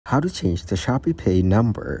how to change the Shopeepay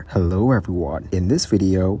number. Hello everyone, in this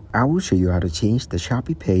video, I will show you how to change the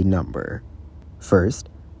Shopeepay number. First,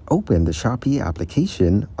 open the Shopee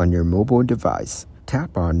application on your mobile device.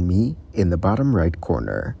 Tap on Me in the bottom right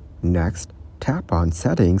corner. Next, tap on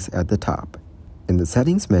Settings at the top. In the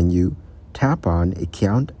Settings menu, tap on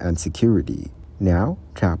Account and Security. Now,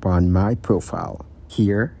 tap on My Profile.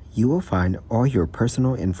 Here, you will find all your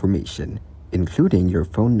personal information, including your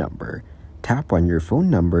phone number. Tap on your phone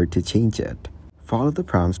number to change it. Follow the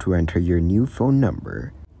prompts to enter your new phone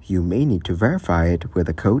number. You may need to verify it with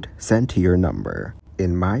a code sent to your number.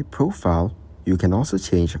 In My Profile, you can also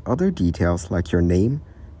change other details like your name,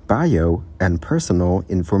 bio, and personal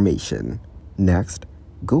information. Next,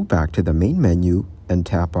 go back to the main menu and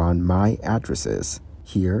tap on My Addresses.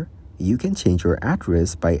 Here, you can change your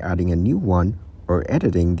address by adding a new one or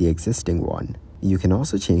editing the existing one. You can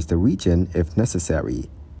also change the region if necessary.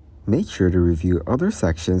 Make sure to review other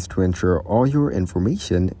sections to ensure all your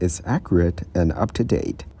information is accurate and up to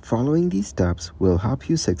date. Following these steps will help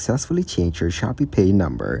you successfully change your Shopeepay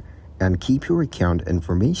number and keep your account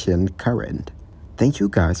information current. Thank you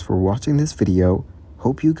guys for watching this video.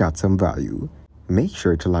 Hope you got some value. Make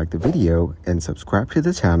sure to like the video and subscribe to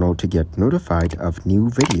the channel to get notified of new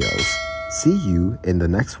videos. See you in the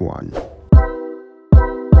next one.